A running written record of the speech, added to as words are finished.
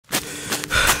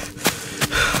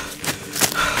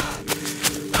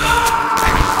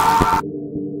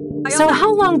So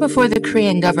how long before the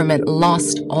Korean government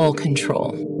lost all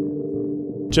control?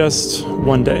 Just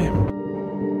one day.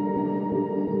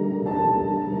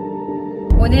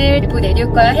 오늘 일부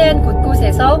내륙과 해안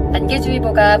곳곳에서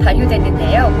안개주의보가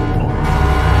발효됐는데요.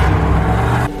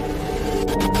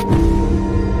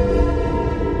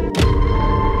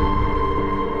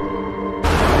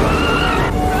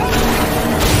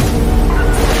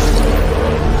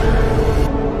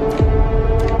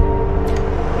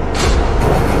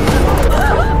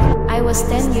 I was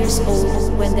 10 years old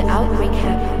when the outbreak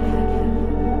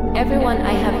happened. Everyone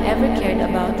I have ever cared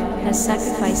about has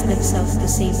sacrificed themselves to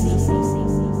save me.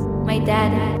 My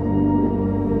dad,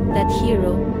 that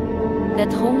hero,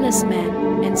 that homeless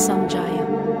man, and some giant.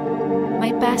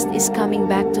 My past is coming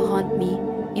back to haunt me.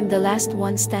 I'm the last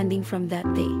one standing from that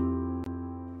day.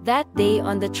 That day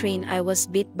on the train I was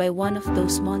bit by one of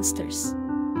those monsters.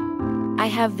 I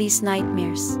have these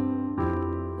nightmares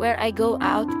where I go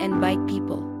out and bite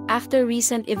people. After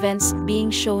recent events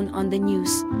being shown on the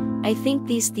news, I think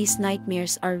these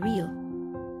nightmares are real.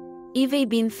 I've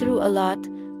been through a lot,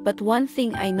 but one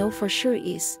thing I know for sure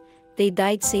is, they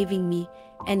died saving me,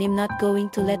 and I'm not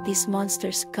going to let these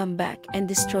monsters come back and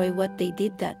destroy what they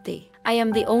did that day. I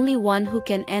am the only one who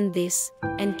can end this,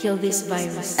 and kill this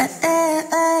virus.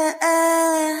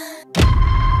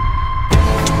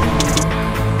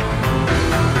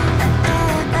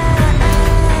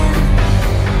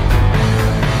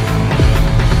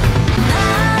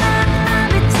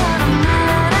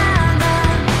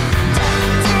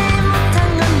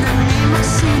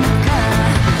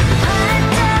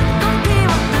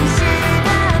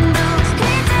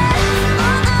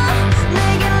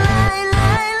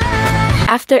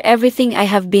 After everything I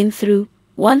have been through,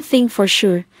 one thing for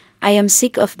sure, I am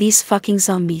sick of these fucking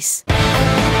zombies.